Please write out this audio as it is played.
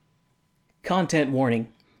Content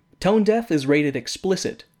warning. Tone Deaf is rated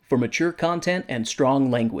explicit for mature content and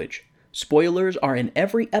strong language. Spoilers are in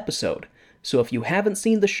every episode, so if you haven't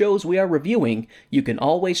seen the shows we are reviewing, you can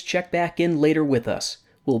always check back in later with us.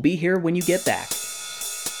 We'll be here when you get back.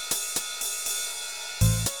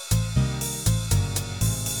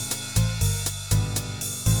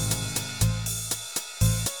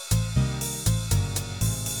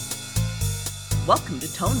 Welcome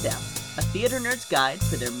to Tone Deaf, a theater nerd's guide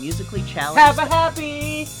for their musically challenged... Have a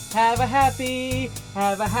happy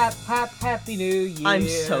new year. I'm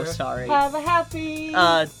so sorry. Have a happy,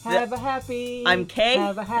 I'm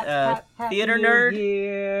Kay, theater new nerd.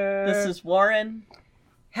 year. This is Warren.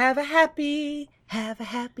 Have a happy new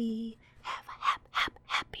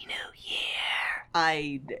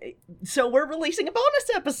year. So we're releasing a bonus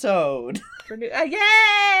episode.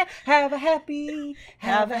 Yeah! Have a happy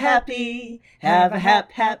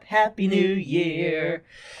new year.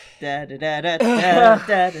 Da da da da da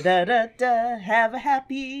da da da da. Have a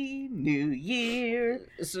happy new year.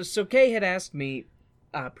 So Kay had asked me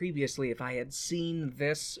previously if I had seen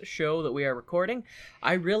this show that we are recording.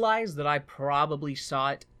 I realized that I probably saw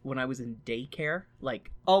it when I was in daycare,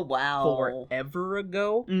 like Oh wow, forever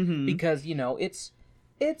ago, Mm-hmm. because you know it's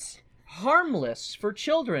harmless for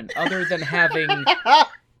children, other than having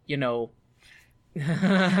you know.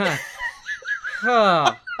 The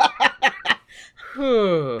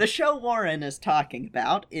show Warren is talking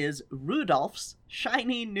about is Rudolph's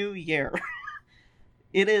Shiny New Year.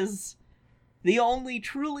 It is the only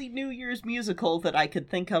truly New Year's musical that I could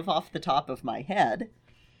think of off the top of my head.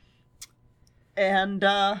 And,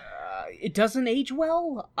 it doesn't age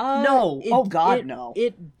well. No. Oh, God, no.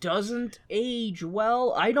 It doesn't age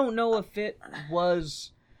well. I don't know if it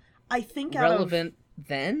was I think relevant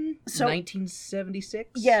then. So-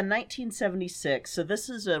 1976. Yeah, 1976. So this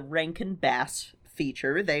is a Rankin Bass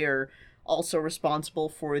feature. They are also responsible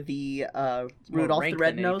for the Rudolph the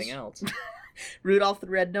Red-Nosed Rudolph the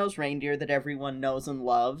Red-Nosed Reindeer that everyone knows and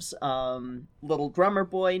loves. Little Drummer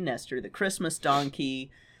Boy, Nestor the Christmas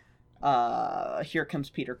Donkey. Here Comes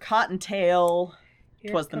Peter Cottontail.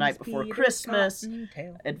 'Twas the Night Before Christmas.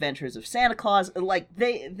 Adventures of Santa Claus. Like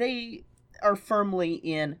they are firmly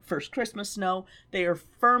in First Christmas Snow. They are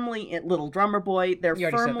firmly in Little Drummer Boy. They're You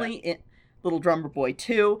already said firmly in Little Drummer Boy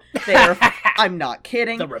 2. They are I'm not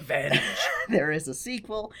kidding. The Revenge. There is a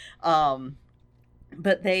sequel.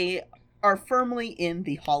 But they are firmly in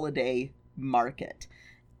the holiday market.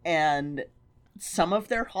 And some of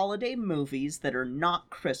their holiday movies that are not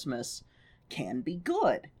Christmas can be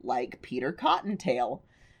good, like Peter Cottontail.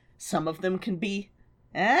 Some of them can be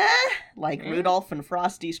like Rudolph and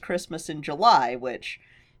Frosty's Christmas in July, which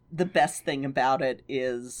the best thing about it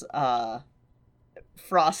is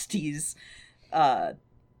Frosty's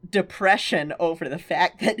depression over the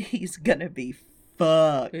fact that he's gonna be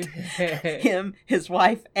fucked. Him, his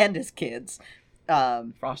wife, and his kids.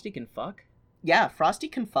 Frosty can fuck? Yeah, Frosty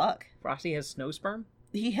can fuck. Frosty has snow sperm?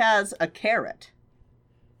 He has a carrot.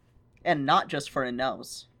 And not just for a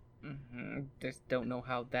nose. Mm-hmm. Just don't know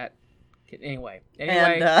how that... Anyway.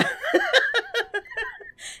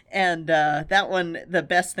 And that one, the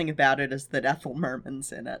best thing about it is that Ethel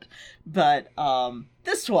Merman's in it. But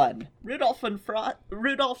this one,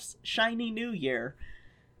 Rudolph's Shiny New Year,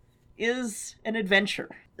 is an adventure.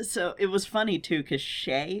 So it was funny too, because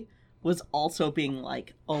Shay was also being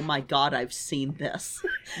like, oh my god, I've seen this.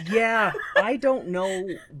 Yeah, I don't know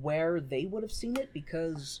where they would have seen it,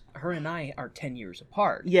 because her and I are 10 years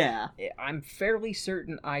apart. Yeah. I'm fairly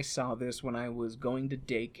certain I saw this when I was going to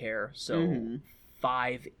daycare, so Mm-hmm.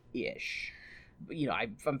 5-ish. You know,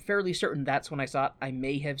 I'm fairly certain that's when I saw it. I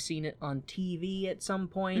may have seen it on TV at some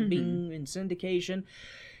point, Mm-hmm. being in syndication.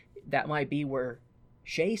 That might be where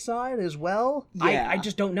Shay saw it as well. Yeah. I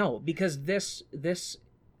just don't know, because this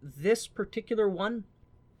particular one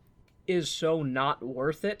is so not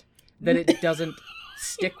worth it that it doesn't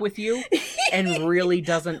stick with you, and really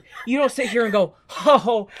doesn't... You don't sit here and go,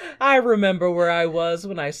 oh, I remember where I was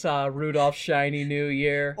when I saw Rudolph's Shiny New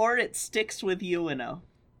Year. Or it sticks with you in a,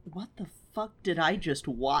 what the fuck did I just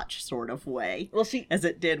watch sort of way, Well, see, as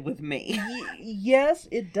it did with me. yes,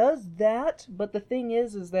 it does that, but the thing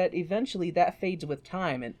is that eventually that fades with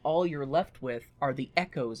time, and all you're left with are the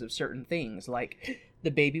echoes of certain things, like the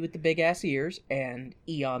baby with the big ass ears and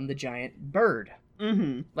Eon the giant bird.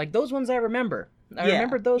 Mm-hmm. Like, those ones I remember. I Yeah,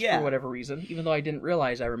 remembered those yeah. for whatever reason, even though I didn't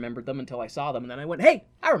realize I remembered them until I saw them, and then I went, hey,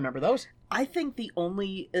 I remember those. I think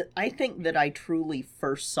that I truly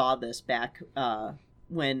first saw this back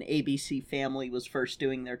when ABC Family was first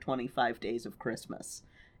doing their 25 Days of Christmas.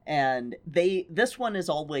 And this one is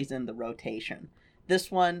always in the rotation.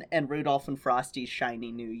 This one and Rudolph and Frosty's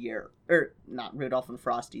Shiny New Year. Or, not Rudolph and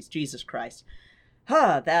Frosty's, Jesus Christ.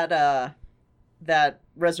 That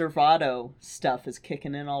Reservado stuff is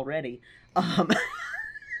kicking in already.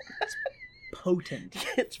 It's potent.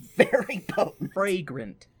 It's very potent.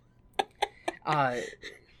 Fragrant.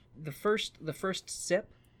 The first sip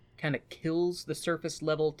kind of kills the surface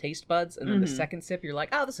level taste buds, and then the second sip, you're like,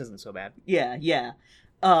 oh, this isn't so bad. Yeah.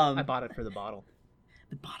 I bought it for the bottle.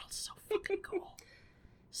 The bottle's so fucking cool.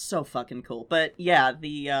 So fucking cool. But yeah,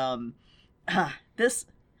 this,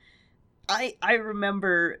 I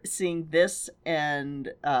remember seeing this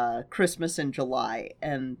and Christmas in July,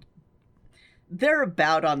 and they're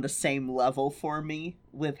about on the same level for me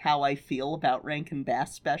with how I feel about Rankin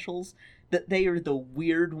Bass specials. That they are the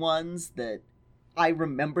weird ones that I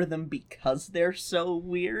remember them because they're so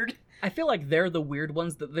weird. I feel like they're the weird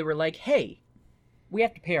ones that they were like, hey, we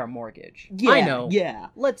have to pay our mortgage. Yeah, I know. Yeah.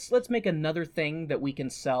 Let's make another thing that we can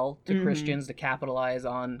sell to Christians to capitalize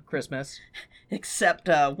on Christmas. Except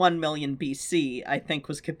 1 million BC, I think,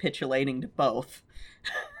 was capitulating to both.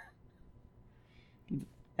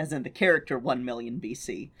 As in the character 1 million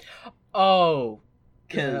BC. Oh.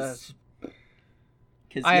 Because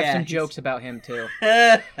I have some jokes about him, too.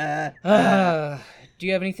 Do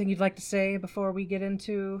you have anything you'd like to say before we get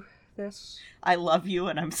into this? I love you,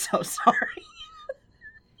 and I'm so sorry.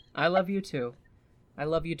 I love you, too. I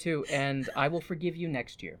love you, too, and I will forgive you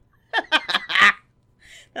next year.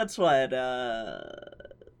 That's what, I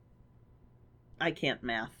can't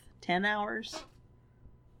math. 10 hours?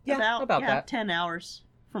 Yeah, about that. 10 hours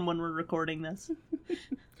from when we're recording this.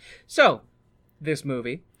 So, this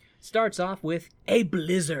movie starts off with a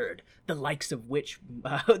blizzard, the likes of which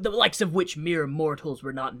mere mortals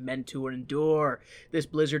were not meant to endure. This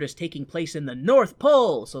blizzard is taking place in the North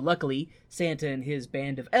Pole, so luckily Santa and his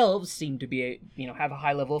band of elves seem to be have a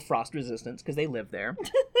high level of frost resistance because they live there.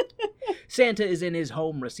 Santa is in his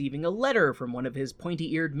home receiving a letter from one of his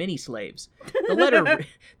pointy-eared mini-slaves. The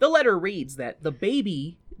letter reads that the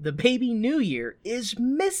baby New Year is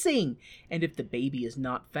missing, and if the baby is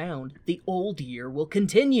not found, the old year will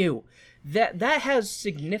continue. That has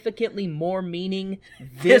significantly more meaning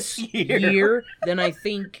this year than I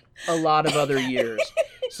think a lot of other years.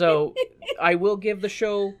 So I will give the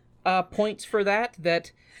show points for that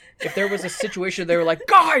if there was a situation they were like,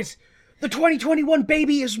 guys, the 2021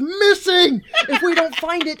 baby is missing! If we don't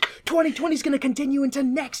find it, 2020 is going to continue into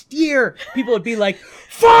next year. People would be like,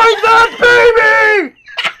 find that baby!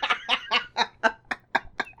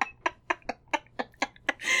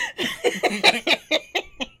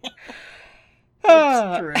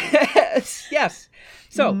 It's true. Yes.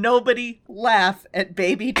 So nobody laugh at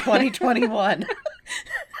Baby 2021.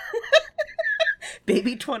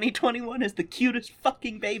 Baby 2021 is the cutest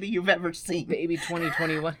fucking baby you've ever seen. Baby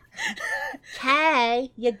 2021.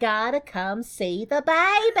 Hey, you gotta come see the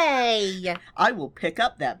baby. I will pick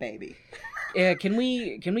up that baby. Can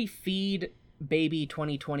we feed Baby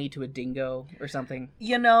 2020 to a dingo or something?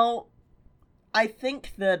 I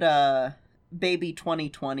think that Baby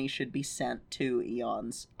 2020 should be sent to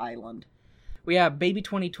Eon's island. Well, yeah, Baby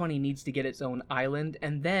 2020 needs to get its own island,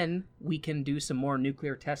 and then we can do some more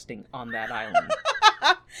nuclear testing on that island.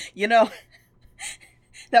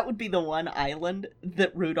 That would be the one island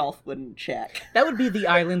that Rudolph wouldn't check. That would be the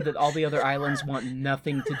island that all the other islands want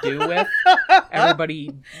nothing to do with.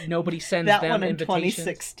 Nobody sends that them one in invitations.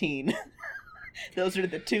 2016. Those are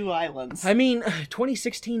the two islands. I mean,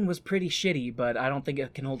 2016 was pretty shitty, but I don't think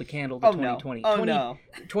it can hold a candle to 2020. No.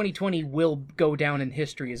 2020 will go down in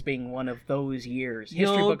history as being one of those years.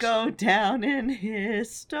 You'll go down in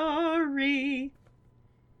history.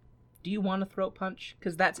 Do you want a throat punch?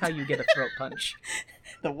 Because that's how you get a throat punch.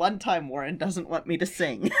 The one time Warren doesn't want me to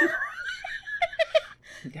sing.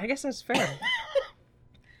 I guess that's fair.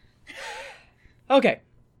 Okay.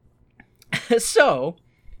 So,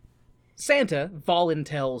 Santa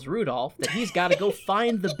voluntells Rudolph that he's got to go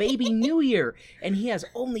find the baby New Year, and he has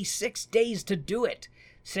only 6 days to do it.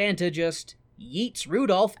 Santa just yeets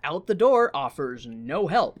Rudolph out the door, offers no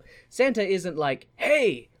help. Santa isn't like,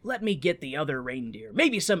 hey, let me get the other reindeer.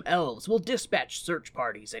 Maybe some elves will dispatch search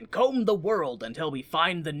parties and comb the world until we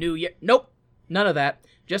find the New Year. Nope, none of that.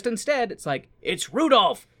 Just instead, it's like, it's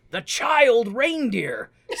Rudolph, the child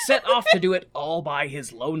reindeer, set off to do it all by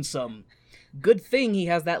his lonesome. Good thing he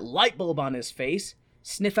has that light bulb on his face.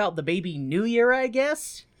 Sniff out the baby New Year, I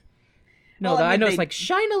guess? No, I know it's like,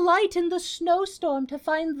 shine a light in the snowstorm to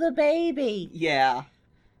find the baby. Yeah.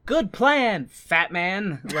 Good plan, fat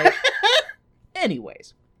man. Like,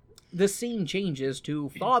 anyways, the scene changes to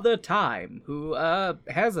Father Time, who,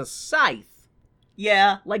 has a scythe.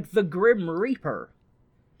 Yeah. Like the Grim Reaper.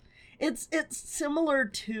 It's similar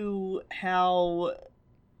to how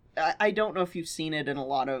I don't know if you've seen it in a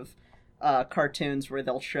lot of cartoons where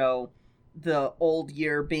they'll show the old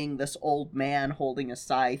year being this old man holding a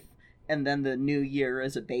scythe, and then the new year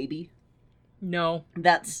as a baby. No,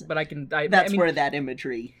 that's where that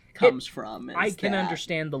imagery comes from. I can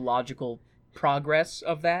understand the logical progress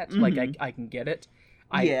of that. Mm-hmm. Like I can get it.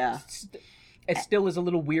 It still is a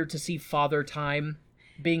little weird to see Father Time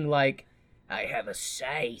being like, I have a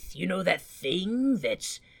scythe. You know that thing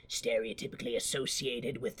that's stereotypically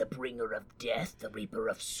associated with the bringer of death, the reaper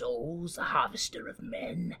of souls, the harvester of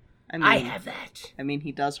men. I have that. I mean,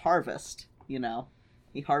 he does harvest, you know.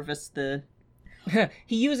 He harvests the...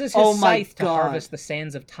 He uses his scythe to harvest the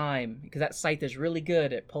sands of time, because that scythe is really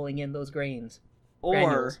good at pulling in those grains.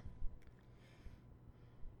 Granules.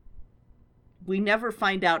 We never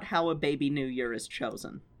find out how a baby New Year is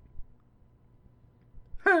chosen.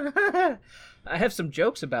 I have some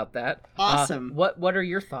jokes about that. Awesome. What are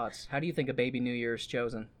your thoughts? How do you think a baby New Year is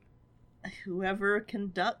chosen? Whoever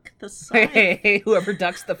can duck the scythe. Whoever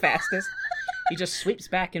ducks the fastest. He just sweeps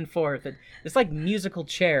back and forth. It's like musical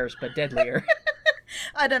chairs, but deadlier.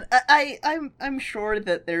 I'm sure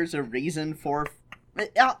that there's a reason for...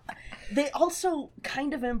 they also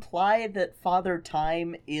kind of imply that Father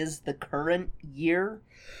Time is the current year.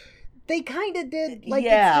 They kind of did. Like,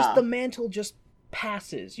 it's just the mantle just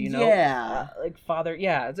passes, you know? Yeah. Like Father,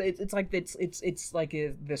 it's like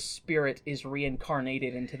the spirit is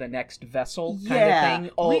reincarnated into the next vessel kind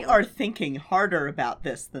of thing. We are thinking harder about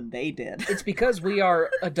this than they did. It's because we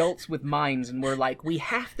are adults with minds and we're like, we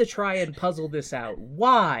have to try and puzzle this out.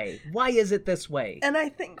 Why? Why is it this way? And I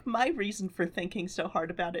think my reason for thinking so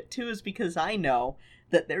hard about it too is because I know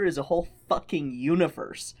that there is a whole fucking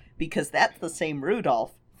universe, because that's the same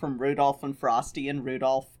Rudolph from Rudolph and Frosty and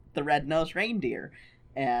Rudolph the Red-Nosed Reindeer.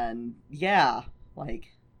 And it's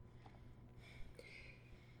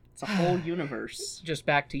a whole universe. Just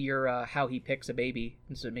back to your how he picks a baby,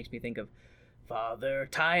 and so it makes me think of Father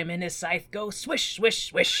Time and his scythe go swish, swish,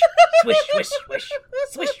 swish, swish, swish, swish,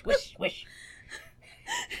 swish, swish, swish.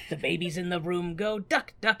 The babies in the room go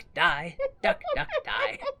duck, duck, die, duck, duck,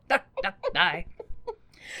 die, duck, duck, die.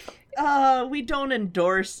 We don't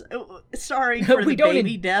endorse. Sorry for the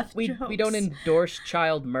baby death jokes. We don't endorse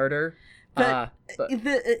child murder. But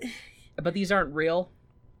these aren't real,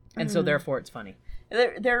 and so therefore it's funny.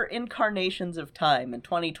 They're incarnations of time, and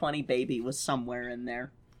 2020 baby was somewhere in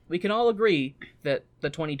there. We can all agree that the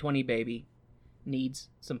 2020 baby needs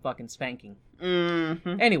some fucking spanking.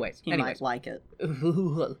 Mm-hmm. Anyways. Might like it.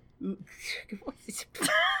 God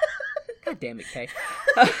damn it, Kay.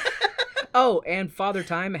 Oh, and Father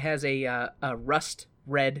Time has a rust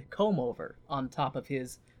red comb over on top of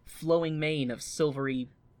his flowing mane of silverness.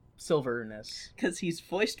 Because he's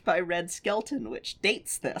voiced by Red Skelton, which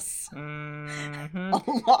dates this a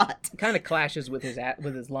lot. Kind of clashes with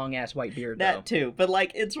his long ass white beard. That too, but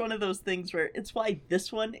like it's one of those things where it's why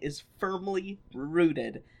this one is firmly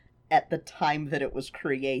rooted at the time that it was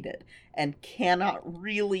created and cannot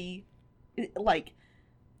really like.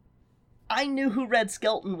 I knew who Red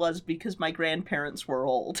Skelton was because my grandparents were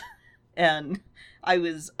old, and I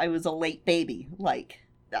was a late baby. Like,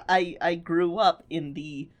 I grew up in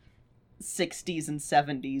the 60s and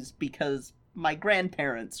 70s because my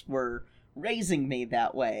grandparents were raising me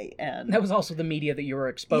that way, and that was also the media that you were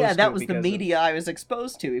exposed to. Yeah, that was the media I was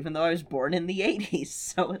exposed to, even though I was born in the 80s.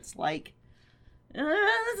 So it's like,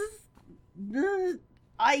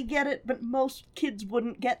 I get it, but most kids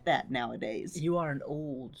wouldn't get that nowadays. You are an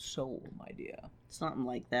old soul, my dear. Something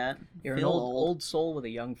like that. You're an old soul with a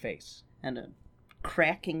young face. And a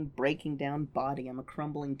cracking, breaking down body. I'm a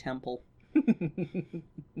crumbling temple.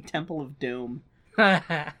 Temple of doom. And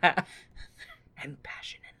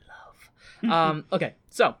passion and love. Okay,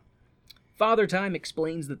 so Father Time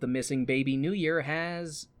explains that the missing baby New Year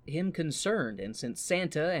has him concerned, and since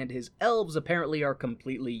Santa and his elves apparently are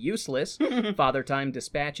completely useless, Father Time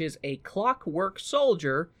dispatches a clockwork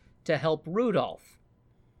soldier to help Rudolph.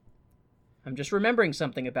 I'm just remembering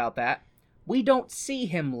something about that. We don't see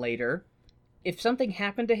him later. If something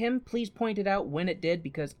happened to him, please point it out when it did,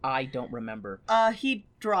 because I don't remember. He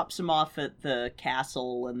drops him off at the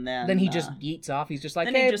castle, and then he just yeets off. He's just like,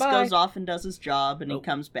 then hey, he just bye. Goes off and does his job, and he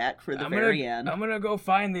comes back for the very end. I'm gonna go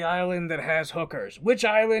find the island that has hookers. Which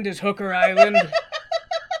island is Hooker Island?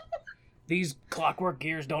 These clockwork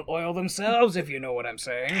gears don't oil themselves, if you know what I'm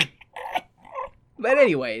saying. But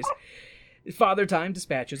anyways, Father Time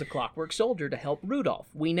dispatches a clockwork soldier to help Rudolph.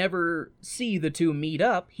 We never see the two meet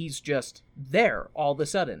up. He's just there all of a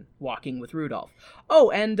sudden, walking with Rudolph. Oh,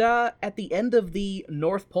 and at the end of the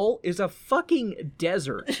North Pole is a fucking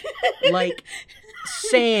desert. Like,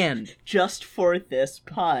 sand. Just for this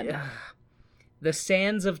pun. The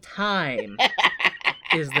Sands of Time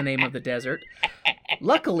is the name of the desert.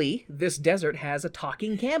 Luckily, this desert has a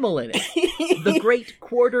talking camel in it. The Great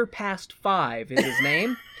Quarter Past 5 is his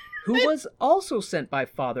name, who was also sent by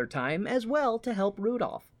Father Time as well to help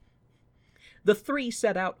Rudolph. The three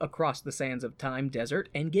set out across the Sands of Time desert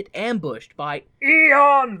and get ambushed by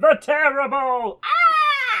Eon the Terrible!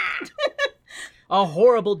 Ah! A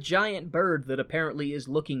horrible giant bird that apparently is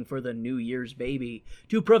looking for the New Year's baby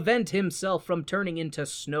to prevent himself from turning into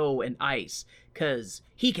snow and ice, 'cause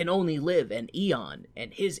he can only live an eon,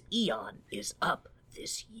 and his eon is up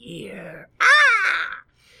this year. Ah!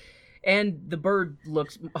 And the bird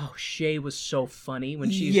looks... Oh, Shay was so funny when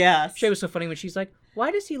she's... Yes. Shay was so funny when she's like,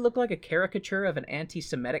 why does he look like a caricature of an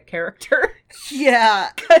anti-Semitic character? Yeah.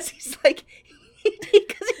 Because he's like...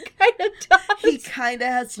 Because he kind of does. He kind of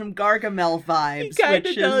has some Gargamel vibes. He kind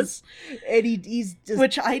of does. And he's just...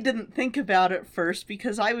 Which I didn't think about at first,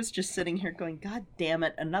 because I was just sitting here going, God damn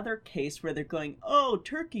it, another case where they're going, oh,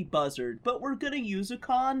 turkey buzzard, but we're going to use a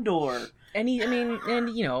condor. And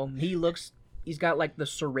he looks... He's got, like, the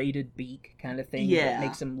serrated beak kind of thing that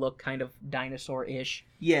makes him look kind of dinosaur-ish.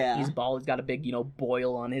 Yeah. He's bald. He's got a big,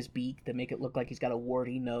 boil on his beak to make it look like he's got a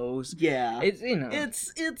warty nose. Yeah.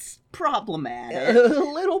 It's, It's problematic. A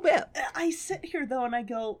little bit. I sit here, though, and I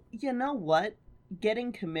go, you know what?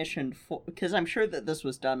 Getting commissioned for... Because I'm sure that this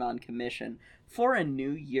was done on commission. For a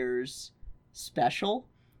New Year's special,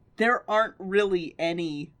 there aren't really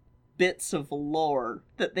any bits of lore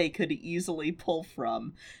that they could easily pull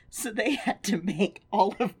from, so they had to make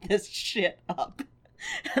all of this shit up,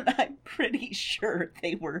 and I'm pretty sure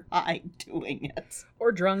they were high doing it.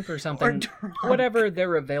 Or drunk or something. Or drunk. Whatever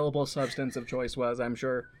their available substance of choice was, I'm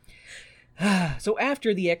sure. So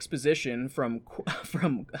after the exposition from Quart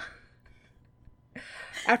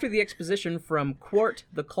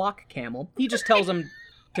the Clock Camel, he just tells him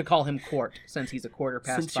to call him Quart, since he's a quarter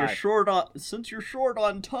past 5. Since you're short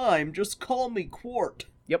on time, just call me Quart.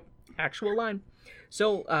 Yep, actual line.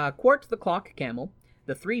 So, Quart the Clock Camel,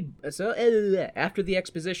 after the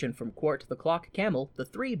exposition from Quart the Clock Camel, the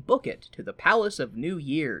three book it to the Palace of New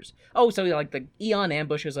Year's. Oh, so the Eon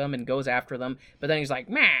ambushes them and goes after them, but then he's like,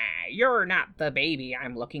 "Meh, you're not the baby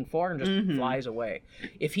I'm looking for," and just flies away.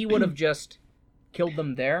 If he would have just killed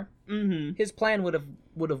them there, his plan would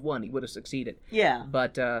have won. He would have succeeded. Yeah.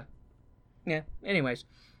 But, anyways.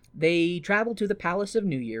 They travel to the Palace of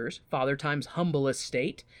New Year's, Father Time's humble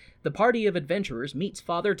estate. The party of adventurers meets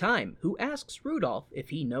Father Time, who asks Rudolph if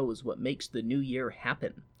he knows what makes the New Year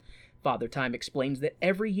happen. Father Time explains that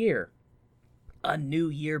every year, a New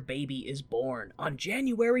Year baby is born on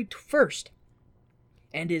January 1st.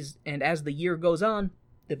 And as the year goes on,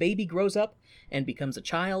 the baby grows up and becomes a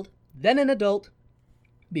child, then an adult,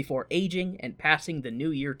 before aging and passing the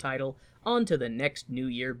New Year title on to the next New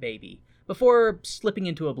Year baby, before slipping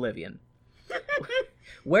into oblivion.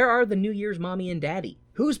 Where are the New Year's mommy and daddy?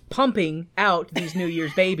 Who's pumping out these New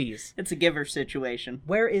Year's babies? It's a giver situation.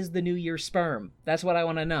 Where is the New Year's sperm? That's what I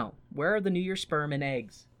want to know. Where are the New Year's sperm and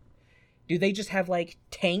eggs? Do they just have,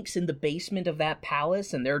 tanks in the basement of that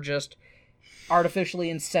palace, and they're just artificially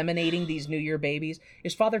inseminating these New Year babies?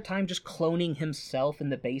 Is Father Time just cloning himself in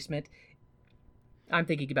the basement? I'm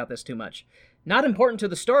thinking about this too much. Not important to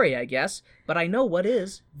the story, I guess, but I know what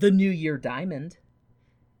is the New Year diamond.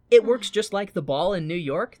 It works just like the ball in New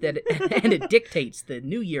York, and it dictates the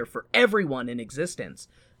new year for everyone in existence.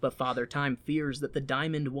 But Father Time fears that the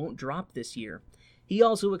diamond won't drop this year. He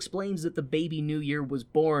also explains that the baby New Year was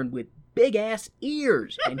born with big-ass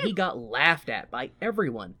ears, and he got laughed at by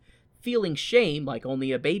everyone. Feeling shame like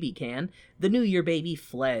only a baby can, the New Year baby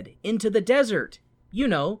fled into the desert.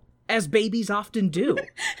 As babies often do.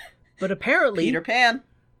 But apparently... Peter Pan.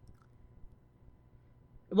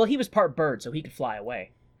 Well, he was part bird, so he could fly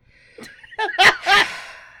away.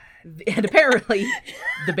 And apparently,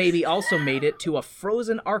 the baby also made it to a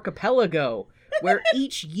frozen archipelago, where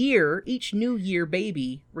each New Year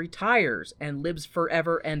baby retires and lives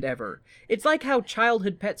forever and ever. It's like how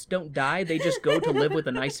childhood pets don't die, they just go to live with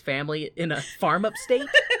a nice family in a farm upstate.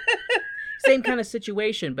 Same kind of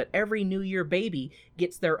situation, but every New Year baby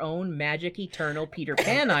gets their own magic eternal Peter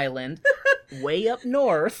Pan island way up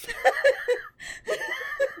north.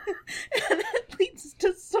 And it leads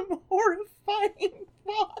to some horrifying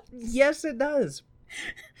thoughts. Yes, it does.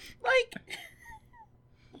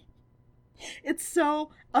 It's so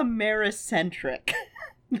Americentric.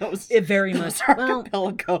 It very much.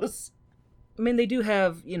 Archipelagos. I mean, they do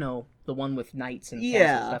have, the one with knights and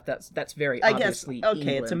castles and stuff. That's very obviously okay,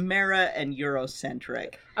 England. it's Amera and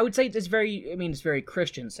Eurocentric. I would say it's very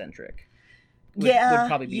Christian-centric. Would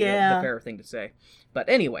probably be the fair thing to say. But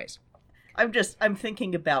anyways. I'm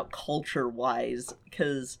thinking about culture-wise,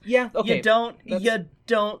 because you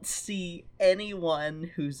don't see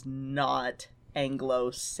anyone who's not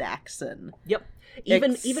Anglo-Saxon. Yep.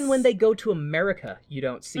 Even when they go to America, you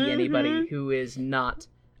don't see anybody who is not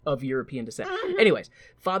of European descent. Anyways,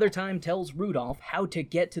 Father Time tells Rudolph how to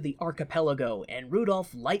get to the archipelago, and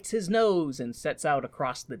Rudolph lights his nose and sets out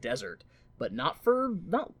across the desert. But not for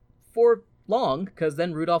long, because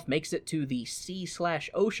then Rudolph makes it to the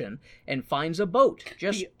sea/ocean and finds a boat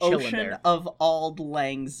just chilling ocean there. Of Auld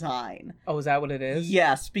Lang Syne. Oh, is that what it is?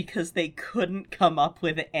 Yes, because they couldn't come up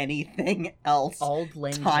with anything else Auld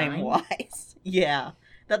Lang Syne? time-wise. Yeah.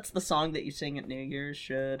 That's the song that you sing at New Year's.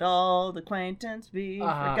 Should old acquaintance be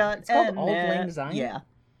forgotten? It's called Auld Lang Syne? Yeah.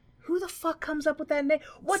 Who the fuck comes up with that name?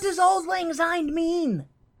 What does Auld Lang Syne mean?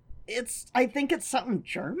 I think it's something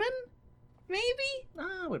German? Maybe?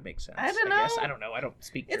 It would make sense. I don't know. I don't know. I don't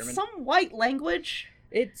speak German. It's some white language.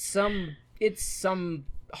 It's some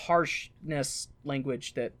harshness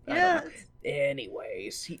language that I don't know.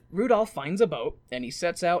 Anyways, Rudolph finds a boat, and he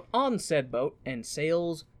sets out on said boat and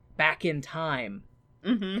sails back in time.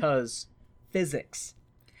 Because physics.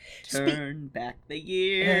 Turn back the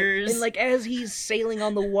years. And as he's sailing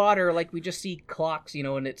on the water, we just see clocks,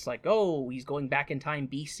 and it's he's going back in time,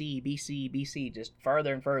 BC, just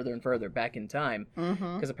farther and further and further back in time.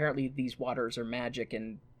 Because apparently these waters are magic,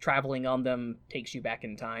 and traveling on them takes you back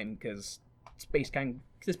in time, because the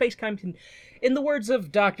space-time can, in the words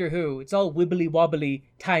of Doctor Who, it's all wibbly-wobbly,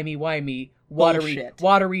 timey-wimey,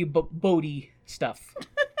 watery boaty stuff.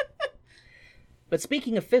 But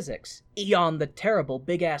speaking of physics, Eon the terrible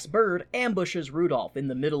big-ass bird ambushes Rudolph in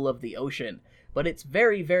the middle of the ocean, but it's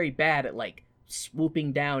very, very bad at,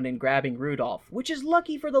 swooping down and grabbing Rudolph, which is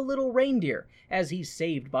lucky for the little reindeer, as he's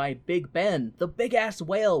saved by Big Ben, the big-ass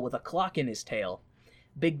whale with a clock in his tail.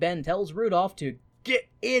 Big Ben tells Rudolph to get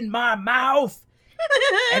in my mouth,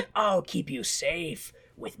 and I'll keep you safe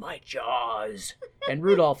with my jaws. And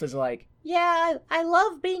Rudolph is like, yeah, I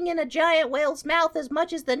love being in a giant whale's mouth as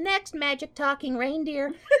much as the next magic-talking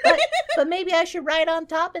reindeer, but maybe I should ride on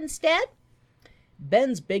top instead?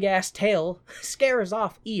 Ben's big-ass tail scares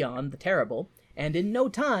off Eon the Terrible, and in no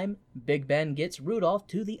time, Big Ben gets Rudolph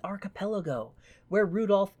to the archipelago, where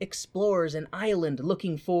Rudolph explores an island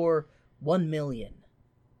looking for 1 million.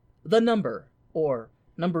 The number, or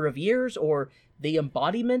number of years, or the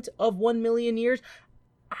embodiment of 1 million years,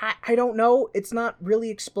 I don't know, it's not really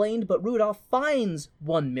explained, but Rudolph finds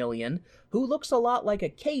 1 million, who looks a lot like a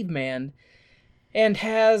caveman, and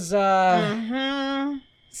has,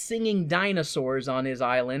 singing dinosaurs on his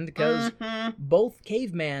island, because both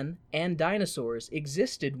caveman and dinosaurs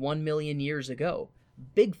existed 1 million years ago.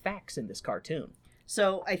 Big facts in this cartoon.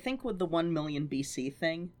 So, I think with the 1 million BC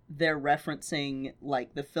thing, they're referencing,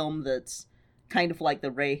 the film that's kind of like the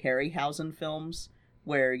Ray Harryhausen films,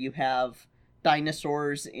 where you have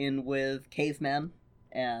dinosaurs in with cavemen,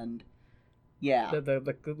 and where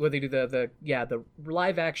they do the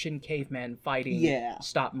live action cavemen fighting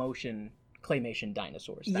stop motion claymation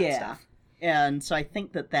dinosaurs. That stuff. And so I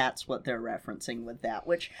think that's what they're referencing with that,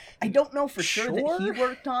 which I don't know for sure that he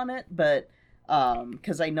worked on it, but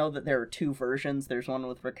because I know that there are 2 versions. There's one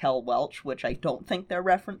with Raquel Welch, which I don't think they're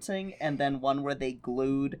referencing, and then one where they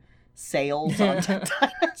glued sails onto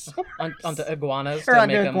dinosaurs. onto iguanas. Or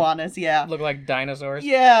onto iguanas, yeah. Look like dinosaurs.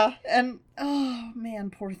 Yeah, and, oh man,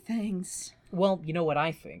 poor things. Well, you know what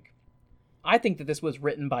I think? I think that this was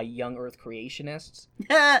written by young Earth creationists.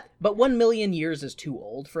 But 1 million years is too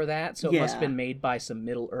old for that, so it must have been made by some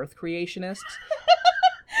Middle Earth creationists.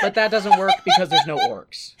 But that doesn't work because there's no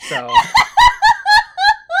orcs, so...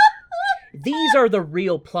 These are the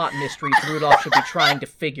real plot mysteries Rudolph should be trying to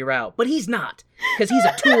figure out, but he's not, because he's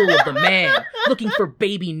a tool of the man, looking for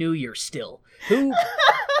Baby New Year still, who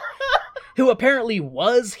apparently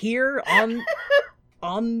was here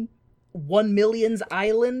on 1 Million's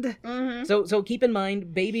island. So keep in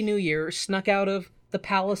mind, Baby New Year snuck out of the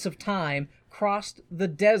Palace of Time, crossed the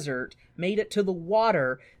desert, made it to the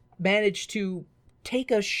water, managed to take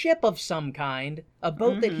a ship of some kind, a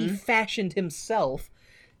boat that he fashioned himself,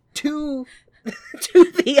 to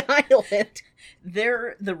the island.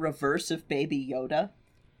 They're the reverse of Baby Yoda,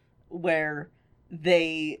 where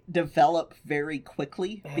they develop very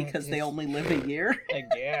quickly because they only live a year. I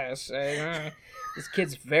guess. This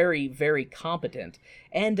kid's very, very competent.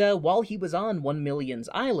 And while he was on 1 Million's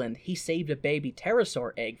island, he saved a baby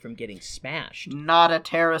pterosaur egg from getting smashed. Not a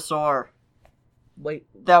pterosaur. Wait.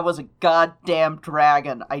 That was a goddamn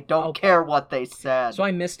dragon. I don't care what they said. So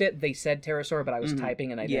I missed it. They said pterosaur, but I was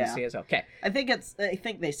typing and I didn't see it. Okay. I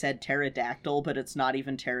think they said pterodactyl, but it's not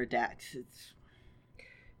even pterodactyl.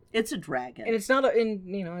 It's a dragon. And it's not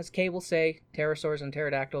as Kay will say, pterosaurs and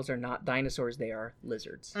pterodactyls are not dinosaurs, they are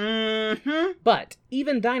lizards. Mm-hmm. But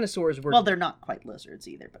even dinosaurs were... Well, they're not quite lizards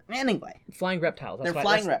either, but anyway. Flying reptiles. They're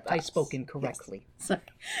flying reptiles. I spoke incorrectly. Yes. Sorry.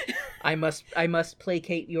 I must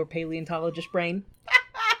placate your paleontologist brain.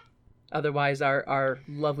 Otherwise, our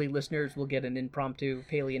lovely listeners will get an impromptu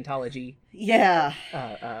paleontology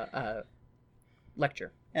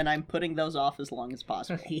lecture. And I'm putting those off as long as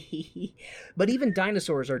possible. But even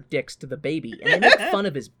dinosaurs are dicks to the baby, and they make fun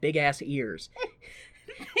of his big-ass ears.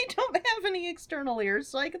 They don't have any external ears,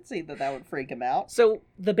 so I could see that would freak him out. So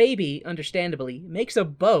the baby, understandably, makes a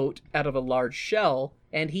boat out of a large shell,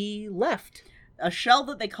 and he left. A shell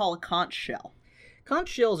that they call a conch shell. Conch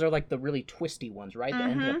shells are like the really twisty ones, right? The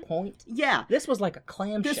end of the point? Yeah. This was like a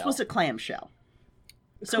clam shell. This was a clam shell.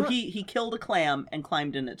 So he killed a clam and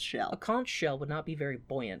climbed in its shell. A conch shell would not be very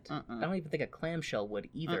buoyant. I don't even think a clam shell would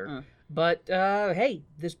either. But, hey,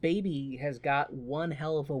 this baby has got one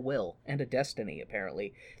hell of a will and a destiny,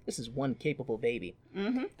 apparently. This is one capable baby.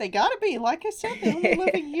 They gotta be. Like I said, they only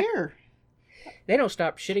live a year. They don't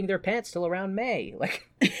stop shitting their pants till around May.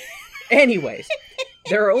 Anyways,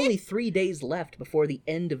 there are only 3 days left before the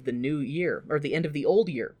end of the new year, or the end of the old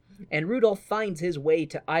year. And Rudolph finds his way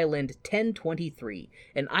to Island 1023,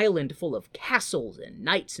 an island full of castles and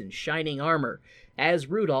knights in shining armor, as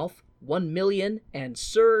Rudolph, 1 Million, and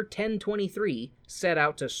Sir 1023 set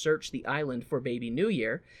out to search the island for Baby New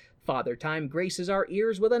Year. Father Time graces our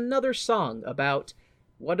ears with another song about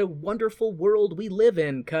what a wonderful world we live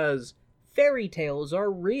in, 'cause fairy tales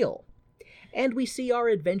are real. And we see our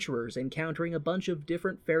adventurers encountering a bunch of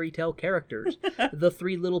different fairy tale characters. The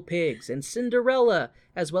 3 Little Pigs and Cinderella,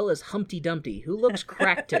 as well as Humpty Dumpty, who looks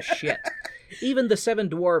cracked to shit. Even the 7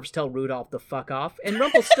 dwarves tell Rudolph to fuck off, and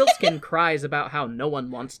Rumpelstiltskin cries about how no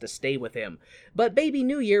one wants to stay with him. But Baby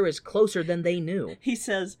New Year is closer than they knew. He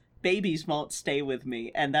says, babies won't stay with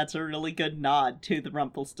me, and that's a really good nod to the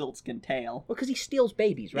Rumpelstiltskin tale. Well, because he steals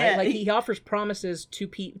babies, right? Yeah. He offers promises to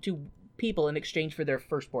people in exchange for their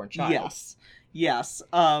firstborn child. Yes.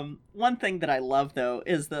 One thing that I love, though,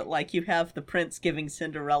 is that, you have the prince giving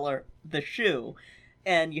Cinderella the shoe,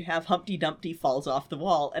 and you have Humpty Dumpty falls off the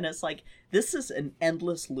wall, and it's like, this is an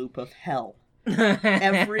endless loop of hell.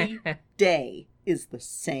 Every day is the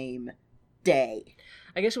same day.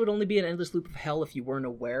 I guess it would only be an endless loop of hell if you weren't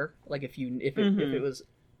aware. If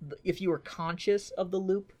you were conscious of the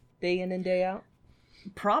loop day in and day out.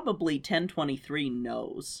 Probably 1023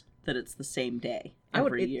 knows that it's the same day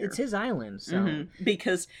every year. It's his island, so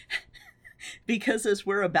because as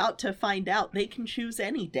we're about to find out, they can choose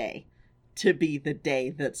any day to be the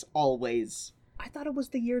day that's always. I thought it was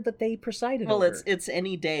the year that they presided over. Well, it's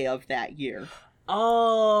any day of that year.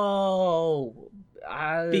 Oh,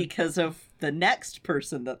 because of the next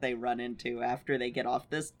person that they run into after they get off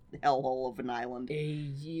this hellhole of an island.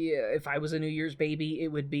 Yeah, if I was a New Year's baby, it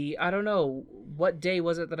would be, I don't know, what day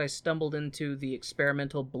was it that I stumbled into the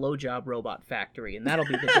experimental blowjob robot factory? And that'll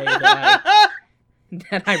be the day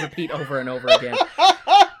that I repeat over and over again.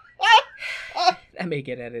 That may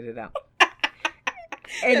get edited out.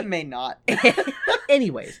 It may not.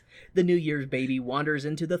 Anyways, the New Year's baby wanders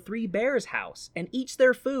into the 3 Bears' house and eats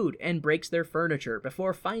their food and breaks their furniture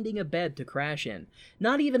before finding a bed to crash in.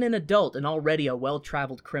 Not even an adult and already a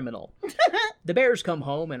well-traveled criminal. The Bears come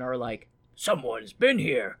home and are like, "Someone's been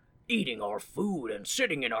here, eating our food and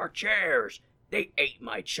sitting in our chairs. They ate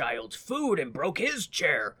my child's food and broke his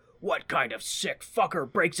chair. What kind of sick fucker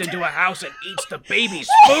breaks into a house and eats the baby's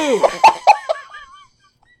food?"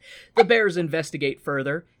 The Bears investigate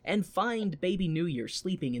further and find Baby New Year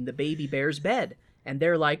sleeping in the Baby Bear's bed. And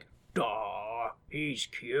they're like, "Aw, he's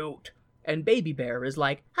cute." And Baby Bear is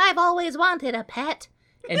like, "I've always wanted a pet."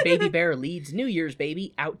 And Baby Bear leads New Year's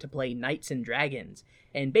baby out to play Knights and Dragons.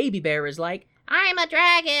 And Baby Bear is like, "I'm a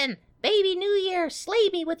dragon. Baby New Year, slay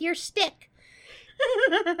me with your stick."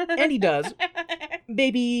 And he does.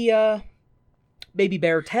 Baby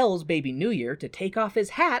Bear tells Baby New Year to take off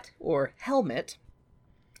his hat, or helmet,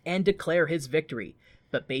 and declare his victory.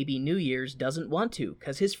 But Baby New Year's doesn't want to,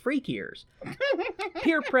 'cause his freak ears.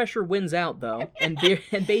 Peer pressure wins out, though, and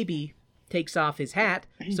Baby takes off his hat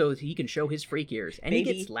so he can show his freak ears, and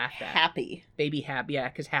Baby he gets laughed at. Happy. Baby Happy, yeah,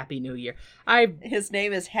 'cause Happy New Year. His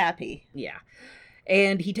name is Happy. Yeah.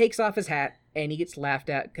 And he takes off his hat, and he gets laughed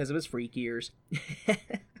at because of his freak ears.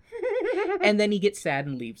 And then he gets sad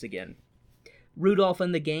and leaves again. Rudolph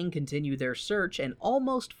and the gang continue their search and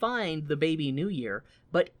almost find the baby New Year,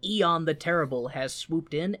 but Eon the Terrible has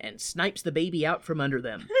swooped in and snipes the baby out from under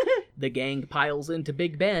them. The gang piles into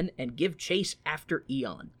Big Ben and give chase after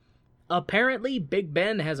Eon. Apparently, Big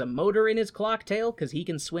Ben has a motor in his clock tail because he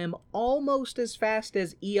can swim almost as fast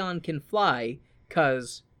as Eon can fly,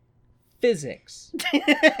 because physics.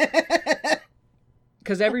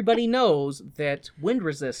 Because everybody knows that wind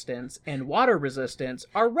resistance and water resistance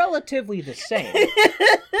are relatively the same.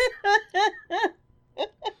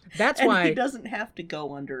 That's why he doesn't have to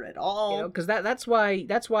go under at all. Because that's why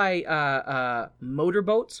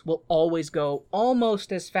motorboats will always go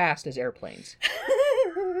almost as fast as airplanes.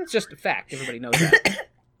 It's just a fact. Everybody knows that.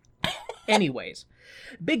 Anyways,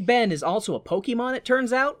 Big Ben is also a Pokemon, it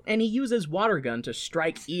turns out, and he uses Water Gun to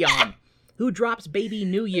strike Eon, who drops baby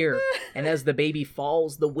New Year. And as the baby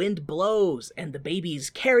falls, the wind blows, and the baby's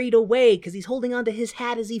carried away because he's holding onto his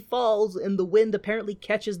hat as he falls, and the wind apparently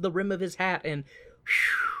catches the rim of his hat and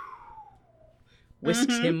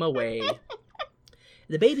whisks him away.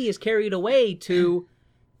 The baby is carried away to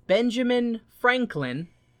Benjamin Franklin.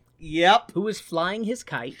 Yep. Who is flying his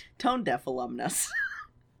kite. Tone Deaf alumnus.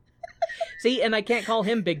 See, and I can't call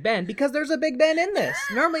him Big Ben because there's a Big Ben in this.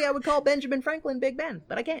 Normally I would call Benjamin Franklin Big Ben,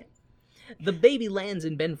 but I can't. The baby lands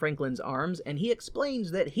in Ben Franklin's arms, and he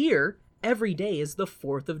explains that here, every day is the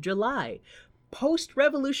 4th of July.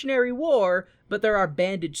 Post-Revolutionary War, but there are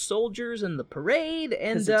bandaged soldiers in the parade,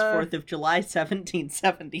 and because it's 4th of July,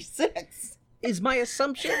 1776. Is my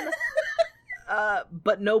assumption.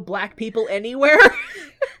 But no black people anywhere.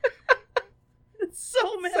 It's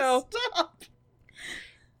so messed up.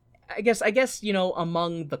 I guess, you know,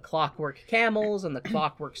 among the Clockwork Camels and the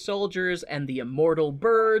Clockwork Soldiers and the Immortal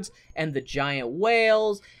Birds and the Giant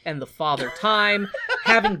Whales and the Father Time,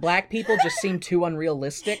 having black people just seemed too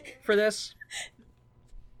unrealistic for this.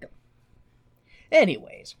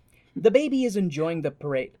 Anyways, the baby is enjoying the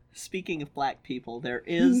parade. Speaking of black people, there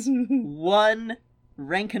is one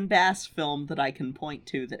Rankin Bass film that I can point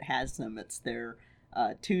to that has them. It's their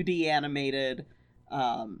 2D animated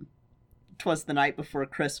 'Twas the Night Before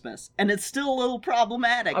Christmas, and it's still a little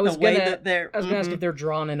problematic I was gonna ask if they're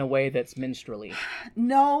drawn in a way that's minstrelly.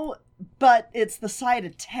 No, but it's the side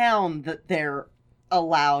of town that they're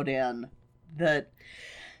allowed in.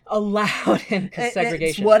 Allowed in because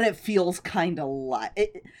segregation. It's what it feels kind of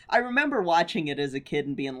like. I remember watching it as a kid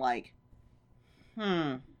and being like,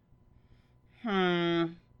 But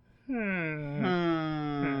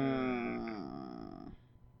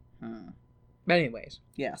anyways.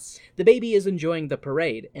 Yes. The baby is enjoying the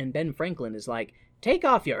parade, and Ben Franklin is like, "Take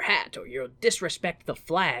off your hat or you'll disrespect the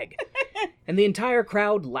flag." And the entire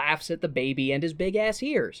crowd laughs at the baby and his big-ass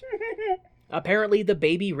ears. Apparently the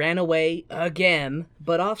baby ran away again,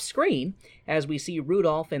 but off-screen, as we see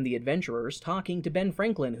Rudolph and the adventurers talking to Ben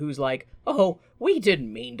Franklin, who's like, "Oh, we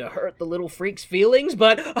didn't mean to hurt the little freak's feelings,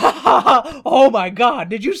 but oh my god,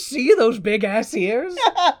 did you see those big-ass ears?"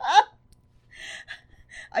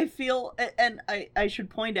 I feel, and I should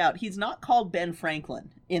point out, he's not called Ben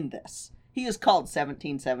Franklin in this. He is called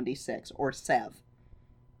 1776, or Sev.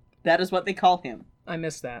 That is what they call him. I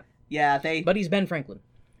missed that. Yeah, But he's Ben Franklin.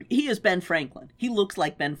 He is Ben Franklin. He looks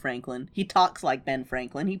like Ben Franklin. He talks like Ben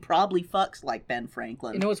Franklin. He probably fucks like Ben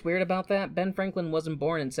Franklin. You know what's weird about that? Ben Franklin wasn't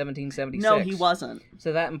born in 1776. No, he wasn't.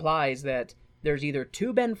 So that implies that there's either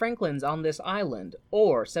two Ben Franklins on this island,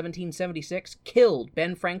 or 1776 killed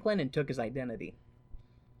Ben Franklin and took his identity.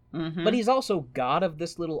 Mm-hmm. But he's also god of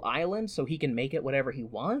this little island, so he can make it whatever he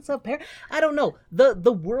wants. I don't know.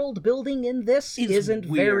 The world building in this isn't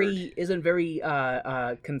very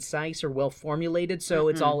concise or well formulated, so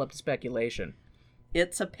it's all up to speculation.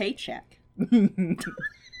 It's a paycheck. You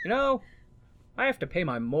know, I have to pay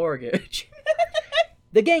my mortgage.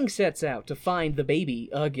 The gang sets out to find the baby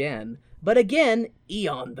again. But again,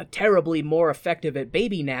 Eon, the terribly more effective at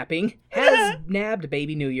baby napping, has nabbed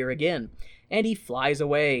baby New Year again. And he flies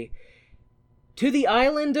away to the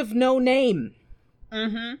island of no name.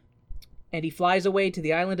 Mm-hmm. And he flies away to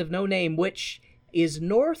the island of no name, which is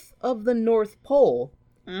north of the North Pole,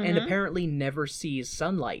 and apparently never sees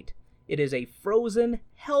sunlight. It is a frozen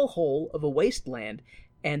hellhole of a wasteland,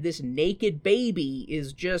 and this naked baby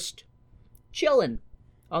is just chilling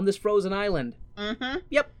on this frozen island. Mm-hmm.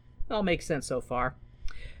 Yep, all makes sense so far.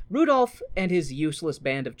 Rudolph and his useless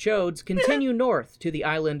band of chodes continue north to the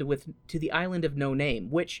island of No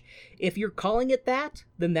Name, which, if you're calling it that,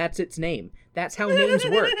 then that's its name. That's how names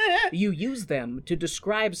work. You use them to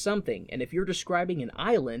describe something, and if you're describing an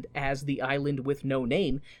island as the island with no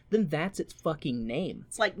name, then that's its fucking name.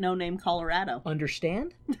 It's like No Name, Colorado.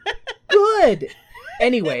 Understand? Good!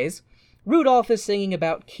 Anyways, Rudolph is singing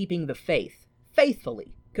about keeping the faith.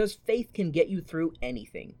 Faithfully. Because faith can get you through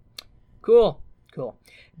anything. Cool.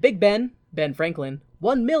 Big Ben Franklin,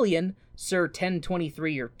 1 million, Sir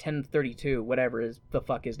 1023 or 1032, whatever the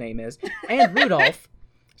fuck his name is, and Rudolph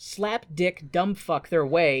slap dick dumb fuck their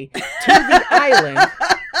way to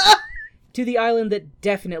the island that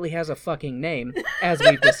definitely has a fucking name, as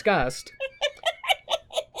we've discussed.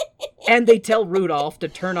 And they tell Rudolph to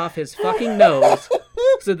turn off his fucking nose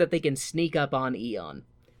so that they can sneak up on Eon.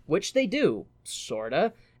 Which they do,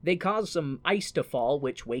 sorta. They cause some ice to fall,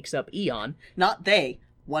 which wakes up Eon. Not they.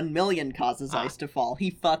 1 million causes ice to fall. He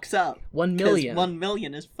fucks up. 1 million. 1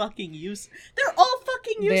 million is fucking useless. They're all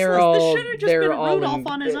fucking useless. This should have just been Rudolph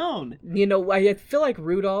on his own. You know, I feel like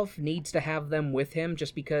Rudolph needs to have them with him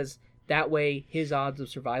just because that way his odds of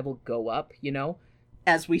survival go up, you know?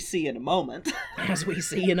 As we see in a moment.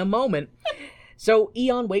 So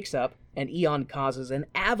Eon wakes up, and Eon causes an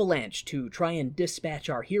avalanche to try and dispatch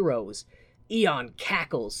our heroes. Eon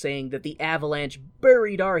cackles, saying that the avalanche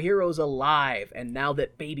buried our heroes alive, and now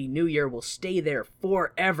that Baby New Year will stay there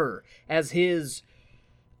forever as his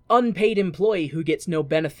unpaid employee who gets no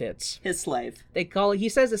benefits. His slave. He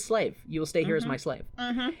says his slave. You will stay here as my slave.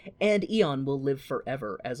 And Eon will live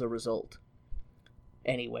forever as a result.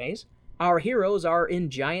 Anyways, our heroes are in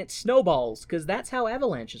giant snowballs, because that's how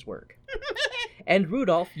avalanches work. And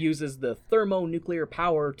Rudolph uses the thermonuclear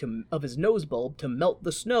power of his nose bulb to melt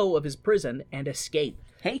the snow of his prison and escape.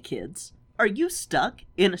 Hey kids, are you stuck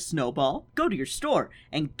in a snowball? Go to your store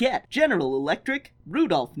and get General Electric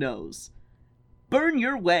Rudolph Nose. Burn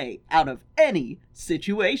your way out of any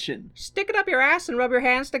situation. Stick it up your ass and rub your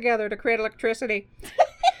hands together to create electricity.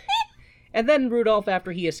 And then Rudolph,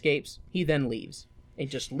 after he escapes, he then leaves. And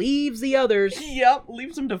just leaves the others. Yep,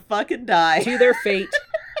 leaves them to fucking die. To their fate.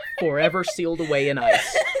 Forever sealed away in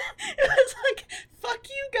ice. It's like, fuck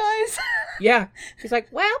you guys. Yeah. He's like,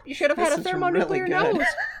 well, you should have had a thermonuclear nose.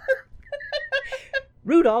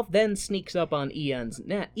 Rudolph then sneaks up on Eon's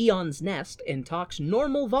nest and talks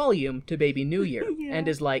normal volume to Baby New Year. And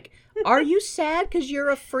is like, are you sad because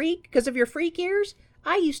you're a freak? Because of your freak ears?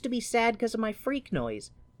 I used to be sad because of my freak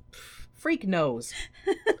noise. Freak nose.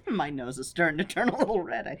 My nose is starting to turn a little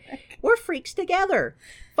red, I think. We're freaks together.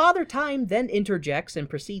 Father Time then interjects and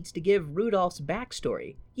proceeds to give Rudolph's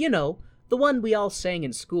backstory. You know, the one we all sang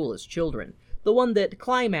in school as children. The one that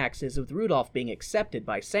climaxes with Rudolph being accepted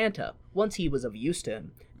by Santa once he was of use to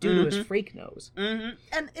him, due to his freak nose. And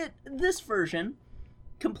this version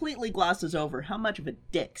completely glosses over how much of a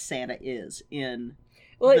dick Santa is in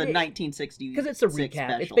the 1960s. Because it's a recap.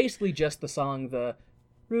 Special. It's basically just the song, the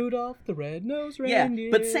Rudolph the Red-Nosed Reindeer. Yeah,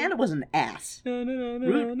 but Santa was an ass. Na, na,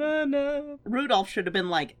 na, na, na. Rudolph should have been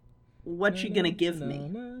like, what you gonna give me?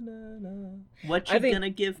 What you gonna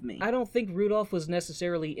give me? I don't think Rudolph was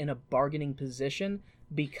necessarily in a bargaining position,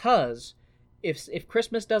 because if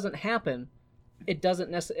Christmas doesn't happen, it doesn't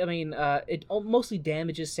necessarily, it mostly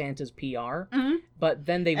damages Santa's PR, but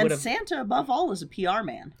then they would have... And Santa, above all, is a PR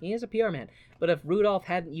man. He is a PR man. But if Rudolph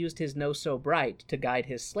hadn't used his nose so bright to guide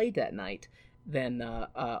his sleigh that night, then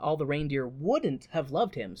all the reindeer wouldn't have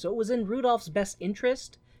loved him. So it was in Rudolph's best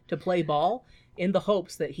interest to play ball in the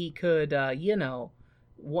hopes that he could, you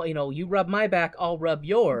rub my back, I'll rub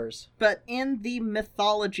yours. But in the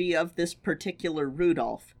mythology of this particular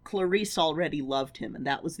Rudolph, Clarice already loved him, and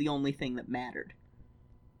that was the only thing that mattered.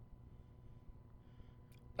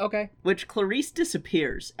 Okay. Which Clarice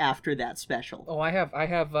disappears after that special. Oh, I have something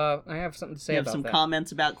to say about that. You have some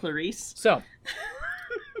comments about Clarice? So...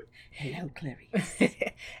 Hello, Clarice.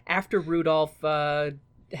 After Rudolph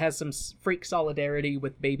has some freak solidarity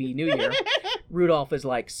with Baby New Year, Rudolph is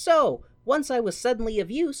like, so, once I was suddenly of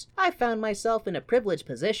use, I found myself in a privileged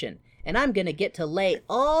position, and I'm gonna get to lay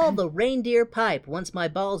all the reindeer pipe once my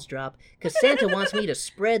balls drop, because Santa wants me to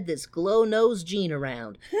spread this glow-nosed gene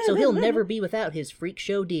around, so he'll never be without his freak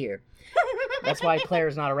show deer. That's why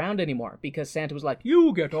Claire's not around anymore, because Santa was like,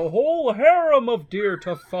 you get a whole harem of deer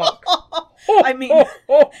to fuck. I mean,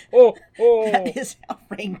 that is how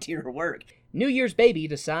reindeer work. New Year's baby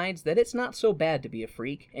decides that it's not so bad to be a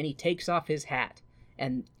freak, and he takes off his hat.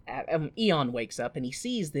 And Eon wakes up, and he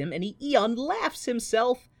sees them, and Eon laughs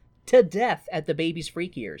himself to death at the baby's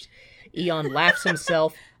freak ears. Eon laughs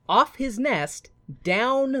himself off his nest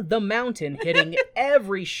down the mountain, hitting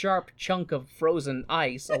every sharp chunk of frozen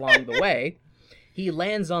ice along the way. He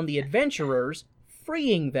lands on the adventurers,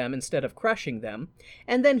 freeing them instead of crushing them,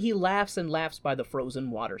 and then he laughs and laughs by the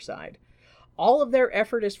frozen waterside. All of their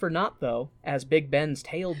effort is for naught, though, as Big Ben's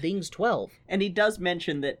tail dings 12. And he does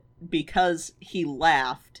mention that because he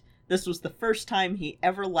laughed, this was the first time he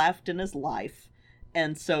ever laughed in his life,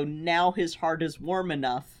 and so now his heart is warm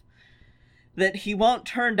enough that he won't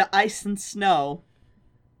turn to ice and snow.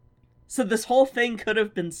 So this whole thing could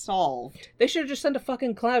have been solved. They should have just sent a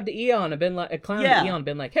fucking cloud to Eon and been like,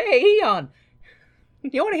 hey, Eon,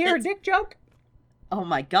 you want to hear a dick joke? Oh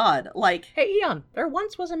my god, like... Hey, Eon, there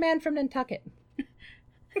once was a man from Nantucket.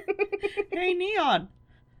 Hey, Neon,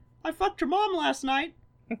 I fucked your mom last night.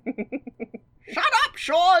 Shut up,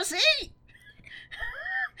 Shorzy!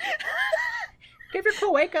 Give your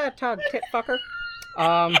cloaca a tug, tit fucker.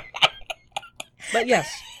 But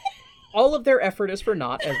yes, all of their effort is for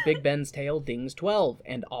naught as Big Ben's tail dings 12,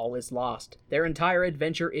 and all is lost. Their entire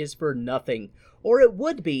adventure is for nothing. Or it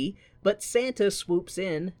would be, but Santa swoops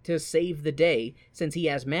in to save the day, since he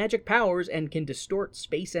has magic powers and can distort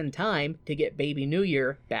space and time to get Baby New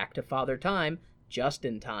Year back to Father Time just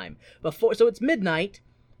in time. So it's midnight,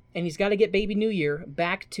 and he's got to get Baby New Year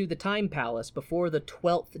back to the Time Palace before the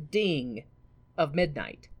 12th ding of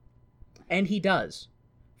midnight. And he does.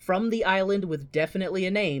 From the island with definitely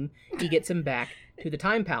a name, he gets him back to the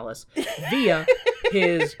Time Palace via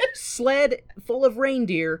his sled full of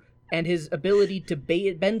reindeer and his ability to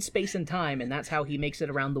bend space and time, and that's how he makes it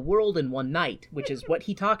around the world in one night, which is what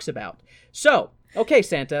he talks about. So, okay,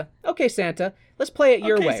 Santa, let's play it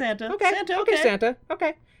your way. Santa. Okay, Santa, okay, Santa,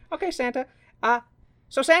 okay, Santa.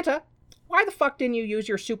 So Santa, why the fuck didn't you use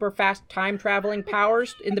your super fast time traveling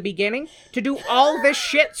powers in the beginning to do all this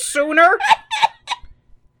shit sooner?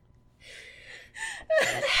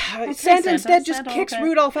 Santa instead just kicks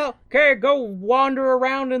Rudolph out. Okay, go wander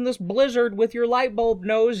around in this blizzard with your light bulb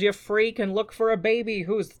nose, you freak, and look for a baby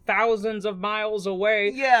who's thousands of miles away.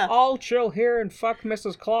 Yeah. I'll chill here and fuck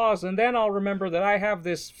Mrs. Claus, and then I'll remember that I have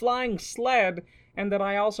this flying sled, and that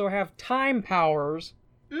I also have time powers,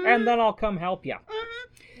 and then I'll come help you.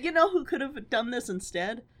 Mm-hmm. You know who could have done this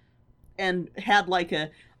instead? And had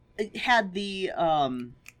the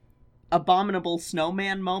abominable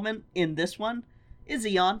snowman moment in this one? Is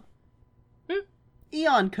Eon.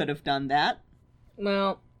 Eon could have done that.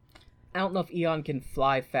 Well, I don't know if Eon can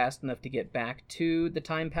fly fast enough to get back to the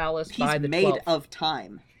Time Palace by the 12th. He's made of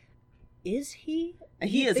time. Is he?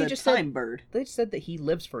 He is a time bird. They just said that he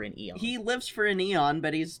lives for an eon. He lives for an eon,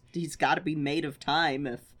 but he's got to be made of time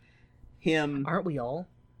if him... Aren't we all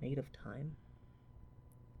made of time?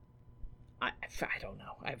 I don't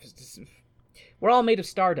know. We're all made of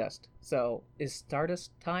stardust. So, is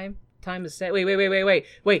stardust time? Time is sand.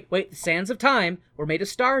 Wait. The sands of time were made of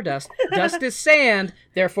stardust. Dust is sand.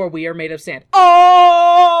 Therefore, we are made of sand.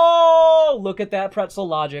 Oh! Look at that pretzel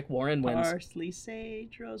logic. Warren wins. Parsley,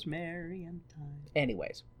 sage, rosemary, and thyme.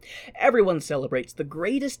 Anyways, everyone celebrates the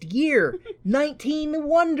greatest year. 19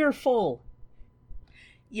 wonderful.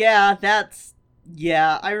 Yeah,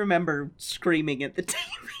 I remember screaming at the TV.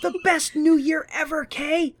 The best New Year ever,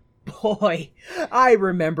 Kay. Boy, I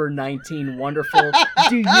remember 19 Wonderful.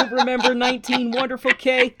 Do you remember 19 Wonderful,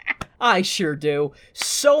 Kay? I sure do.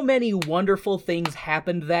 So many wonderful things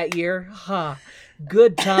happened that year.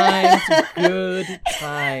 Good times, good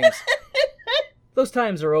times. Those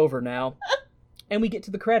times are over now. And we get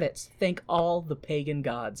to the credits. Thank all the pagan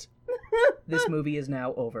gods. This movie is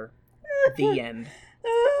now over. The end.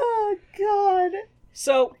 Oh, God.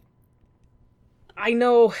 So, I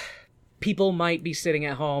know... people might be sitting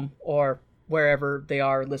at home or wherever they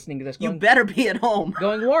are listening to this. You better be at home.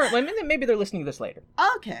 Going, Warren. I mean, maybe they're listening to this later.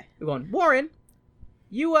 Okay. They're going, Warren,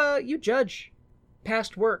 you judge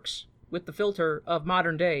past works with the filter of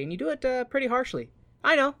modern day, and you do it pretty harshly.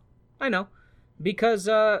 I know. Because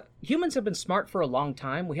humans have been smart for a long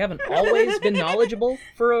time. We haven't always been knowledgeable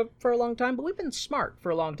for a long time, but we've been smart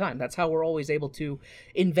for a long time. That's how we're always able to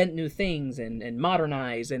invent new things and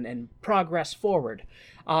modernize and progress forward.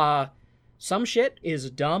 Some shit is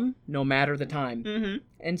dumb no matter the time. Mm-hmm.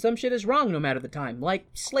 And some shit is wrong no matter the time, like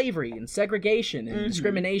slavery and segregation and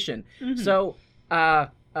discrimination. Mm-hmm. So,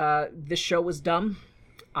 this show was dumb.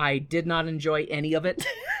 I did not enjoy any of it.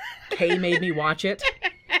 Kay made me watch it.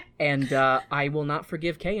 And I will not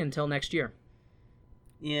forgive Kay until next year.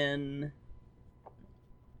 In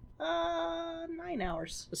 9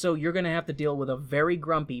 hours. So you're going to have to deal with a very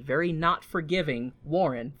grumpy, very not forgiving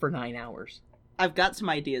Warren for 9 hours. I've got some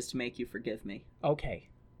ideas to make you forgive me. Okay.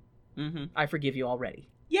 Mm-hmm. I forgive you already.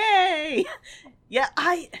 Yay! Yeah,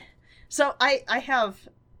 I have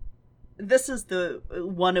this is the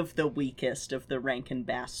one of the weakest of the Rankin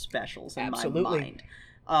Bass specials in my mind.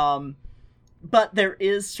 But there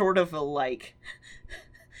is sort of a, like,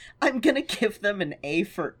 I'm gonna give them an A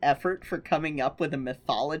for effort for coming up with a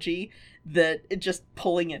mythology that just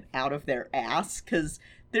pulling it out of their ass, because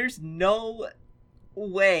there's no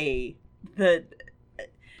way that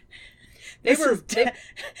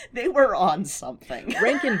they were on something.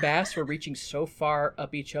 Rankin Bass were reaching so far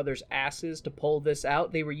up each other's asses to pull this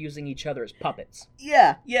out, they were using each other as puppets.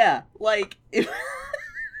 Yeah, like...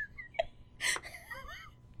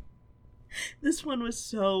 This one was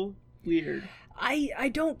so weird.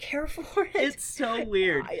 I don't care for it. It's so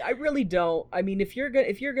weird. I really don't. I mean, if you're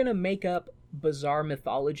gonna make up bizarre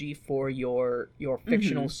mythology for your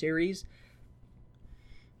fictional series,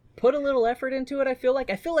 put a little effort into it. I feel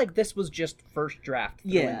like this was just first draft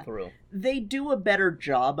through. They do a better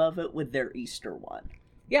job of it with their Easter one.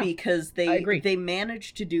 Yeah, because I agree. They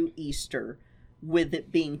managed to do Easter with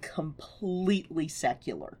it being completely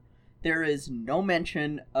secular. There is no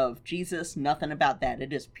mention of Jesus, nothing about that.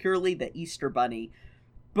 It is purely the Easter Bunny,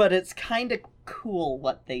 but it's kind of cool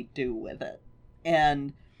what they do with it.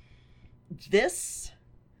 And this,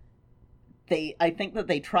 I think that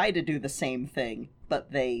they try to do the same thing,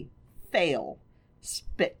 but they fail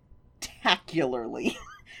spectacularly.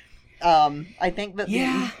 I think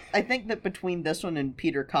that between this one and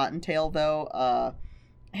Peter Cottontail, though,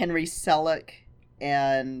 Henry Selick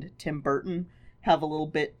and Tim Burton have a little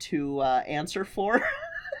bit to answer for.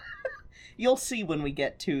 You'll see when we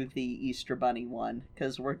get to the Easter Bunny one,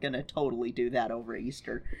 because we're going to totally do that over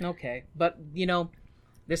Easter. Okay, but,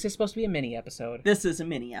 this is supposed to be a mini episode. This is a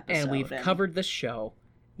mini episode. And we've covered the show,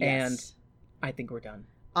 and I think we're done.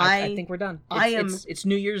 I think we're done. It's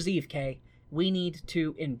New Year's Eve, Kay. We need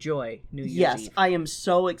to enjoy New Year's Eve. Yes, I am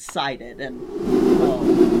so excited, and...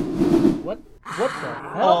 What the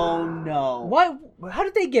hell? Oh, no. What? How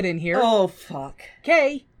did they get in here? Oh, fuck.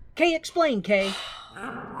 Kay, explain, Kay.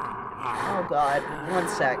 Oh, God. One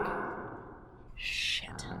sec.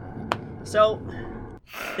 Shit. So,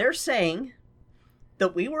 they're saying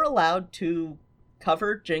that we were allowed to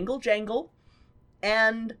cover Jingle Jangle,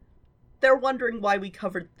 and they're wondering why we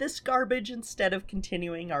covered this garbage instead of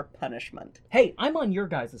continuing our punishment. Hey, I'm on your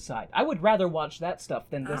guys' side. I would rather watch that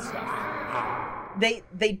stuff than this stuff. They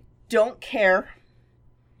don't care,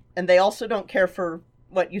 and they also don't care for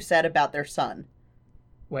what you said about their son.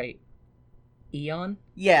 Wait. Eon?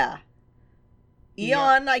 Yeah.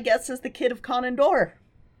 Eon, I guess, is the kid of Conan Doyle.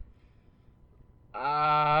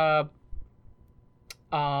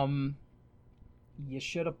 You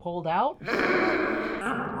should have pulled out?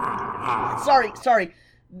 Sorry.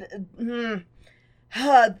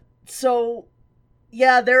 So,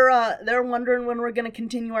 yeah, they're wondering when we're gonna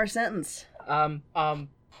continue our sentence.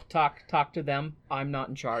 Talk to them. I'm not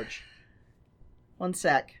in charge. One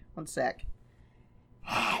sec.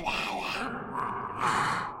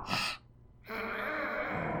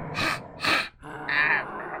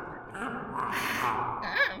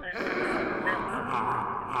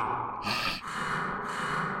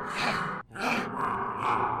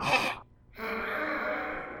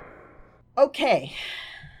 Okay.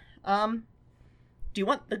 Do you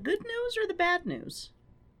want the good news or the bad news?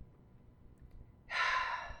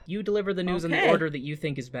 You deliver the news in the order that you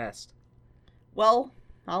think is best. Well,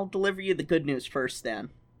 I'll deliver you the good news first then.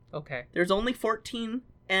 Okay. There's only 14,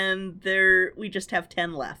 and we just have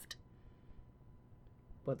 10 left.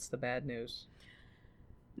 What's the bad news?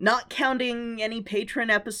 Not counting any patron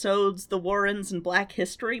episodes, the Warrens, and Black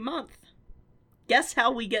History Month. Guess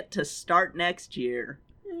how we get to start next year?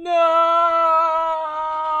 No!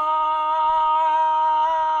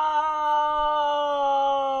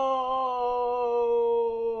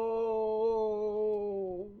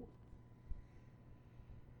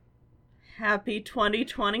 Happy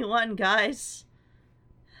 2021, guys.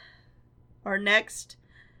 Our next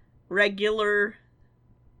regular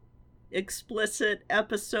explicit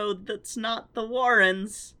episode that's not the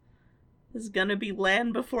Warrens is gonna be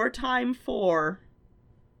Land Before Time 4.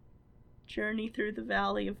 Journey Through the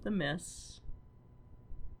Valley of the Mist.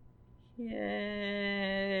 Yay.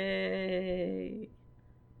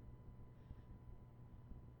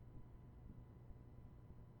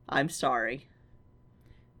 I'm sorry.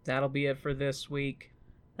 That'll be it for this week.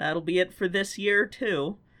 That'll be it for this year,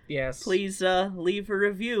 too. Yes. Please leave a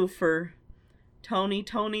review for Tony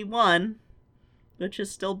 1, which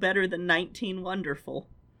is still better than 19 Wonderful.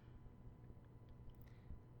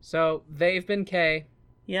 So, they've been Kay.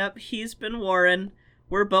 Yep, he's been Warren.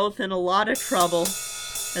 We're both in a lot of trouble.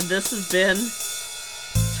 And this has been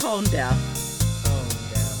Tone Deaf.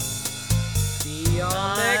 See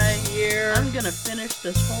y'all next year. I'm gonna finish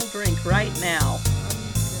this whole drink right now. I'm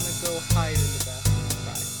gonna go hide in the back.